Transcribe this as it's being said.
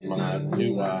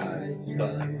Blue-eyed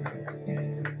son.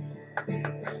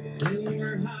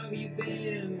 Where have you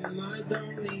been, my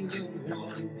darling young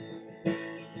one?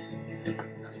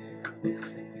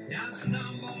 I've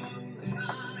stumbled on the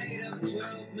side of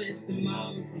 12 misty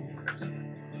mountains.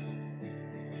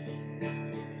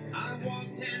 I've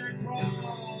walked and I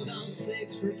crawled on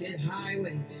 6 crooked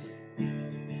highways.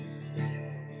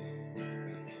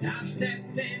 I've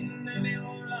stepped in the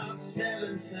middle of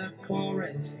 7 sad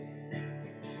forests.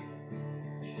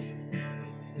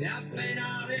 I've been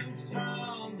out in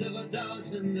front of a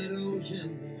dozen little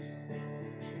oceans.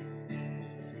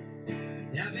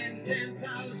 I've been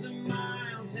 10,000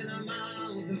 miles in the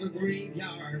mouth of a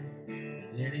graveyard.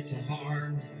 And it's a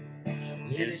hard,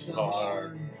 and it's a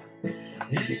hard,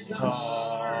 and it's a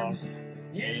hard,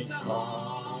 and it's a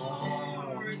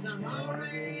hard, it's a hard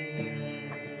rain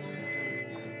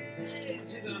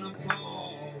to gonna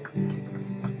fall.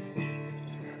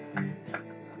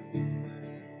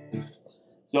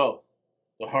 So,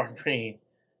 the hard rain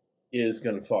is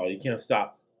going to fall. You can't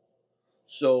stop.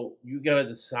 So, you got to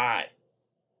decide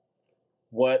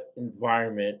what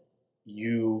environment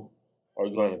you are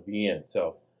going to be in.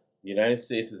 So, the United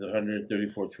States is a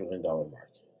 $134 trillion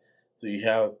market. So, you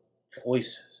have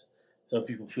choices. Some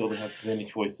people feel they have too many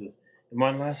choices. It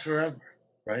might last forever,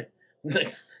 right? The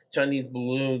next Chinese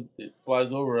balloon that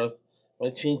flies over us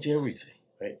might change everything,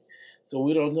 right? So,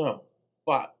 we don't know.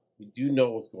 But we do know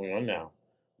what's going on now.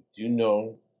 Do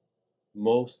know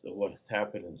most of what has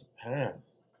happened in the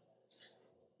past.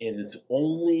 And it's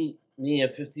only me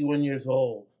at 51 years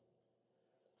old.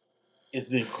 It's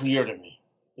been clear to me.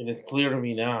 And it's clear to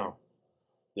me now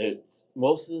that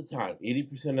most of the time,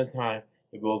 80% of the time,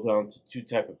 it boils down to two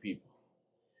types of people.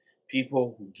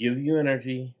 People who give you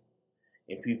energy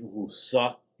and people who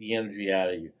suck the energy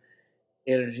out of you.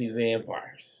 Energy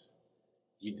vampires.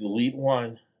 You delete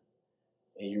one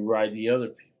and you ride the other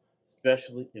people.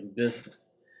 Especially in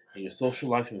business. In your social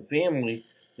life and family,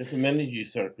 there's some energy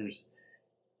suckers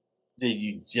that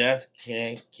you just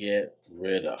can't get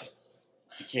rid of.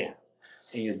 You can't.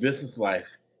 In your business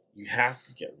life, you have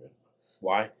to get rid of them.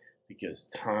 Why? Because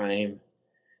time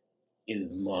is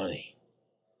money.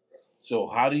 So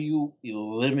how do you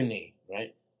eliminate,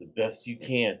 right, the best you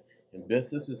can? And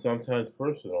business is sometimes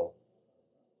personal,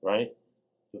 right?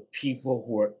 The people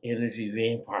who are energy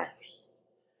vampires.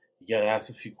 You got to ask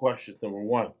a few questions. Number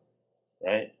one,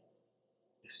 right?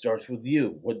 It starts with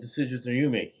you. What decisions are you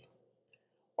making?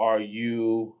 Are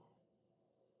you,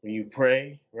 when you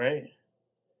pray, right?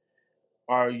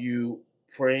 Are you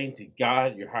praying to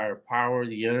God, your higher power,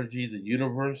 the energy, the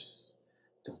universe,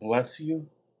 to bless you?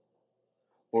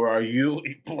 Or are you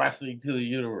a blessing to the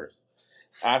universe?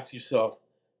 Ask yourself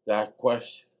that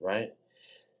question, right?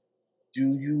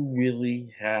 Do you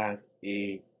really have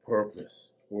a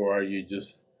purpose? Or are you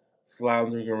just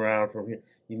floundering around from here?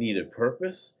 You need a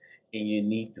purpose, and you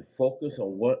need to focus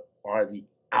on what are the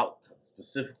outcomes,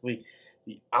 specifically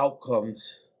the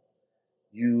outcomes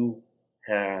you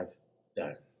have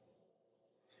done.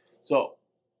 So,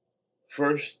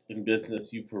 first in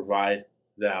business, you provide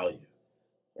value,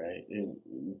 right? And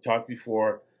we talked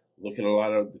before, look at a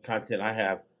lot of the content I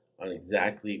have on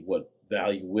exactly what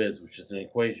value is, which is an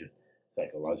equation.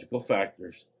 Psychological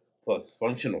factors plus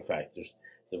functional factors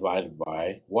divided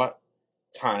by what?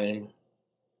 Time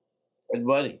and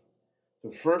money. So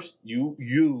first,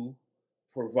 you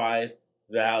provide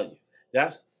value.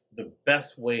 That's the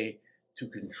best way to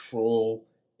control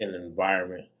an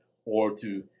environment, or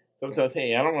to sometimes,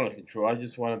 hey, I don't want to control. I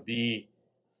just want to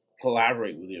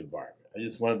collaborate with the environment. I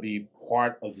just want to be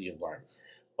part of the environment,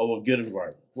 of a good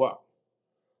environment. Well,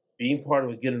 being part of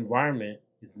a good environment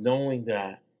is knowing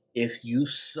that if you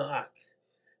suck,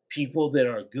 people that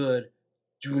are good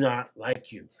do not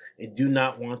like you and do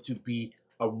not want to be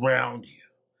around you.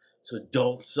 So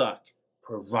don't suck.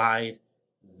 Provide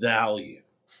value,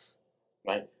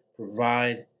 right?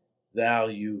 Provide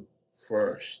value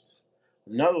first.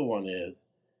 Another one is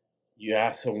you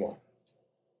ask someone,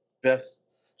 best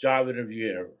job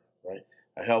interview ever, right?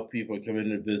 I help people come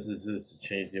into businesses to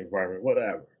change the environment,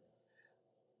 whatever.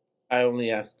 I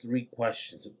only ask 3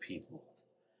 questions of people.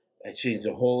 I changed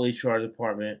the whole HR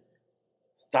department.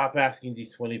 Stop asking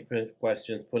these 20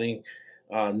 questions, putting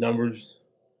numbers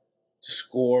to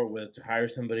score whether to hire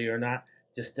somebody or not.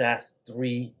 Just ask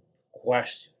 3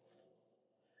 questions.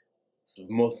 The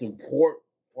most important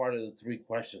part of the 3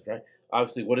 questions, right?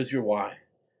 Obviously, what is your why?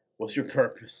 What's your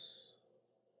purpose?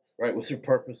 Right? What's your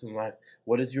purpose in life?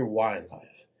 What is your why in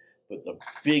life? But the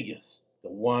biggest, the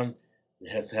one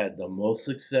that has had the most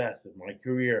success in my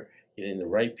career, getting the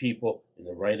right people in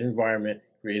the right environment,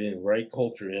 creating the right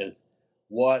culture, is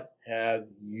what have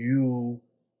you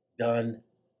done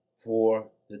for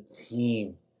the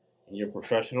team in your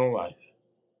professional life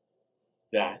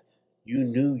that you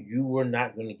knew you were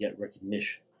not going to get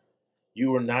recognition?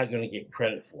 You were not going to get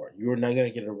credit for it. You were not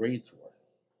going to get a raise for it.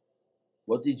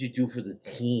 What did you do for the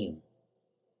team?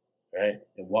 Right?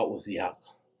 And what was the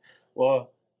outcome?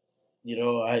 Well,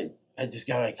 I just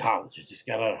got out of college. I just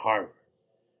got out of Harvard.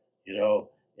 And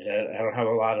I don't have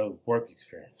a lot of work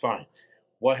experience. Fine.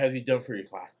 What have you done for your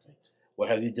classmates? What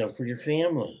have you done for your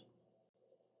family?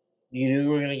 You knew you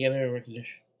were going to get any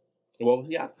recognition. And what was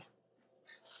the outcome?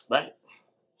 Right?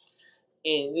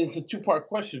 And it's a two-part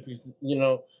question because,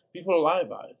 people lie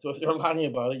about it. So if they're lying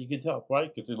about it, you can tell,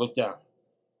 right? Because they look down.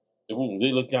 They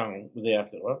look down when they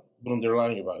ask it. Well, boom, they're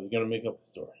lying about it. They're going to make up a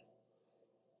story.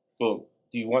 Boom.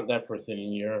 Do you want that person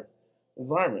in your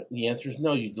environment? The answer is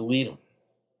no. You delete them.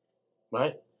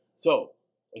 Right? So,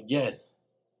 again,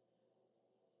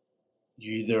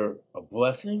 you're either a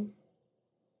blessing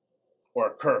or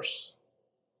a curse.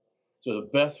 So the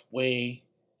best way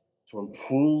to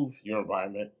improve your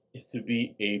environment is to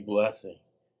be a blessing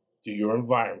to your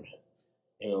environment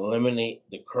and eliminate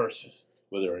the curses,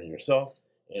 whether in yourself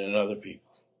and in other people.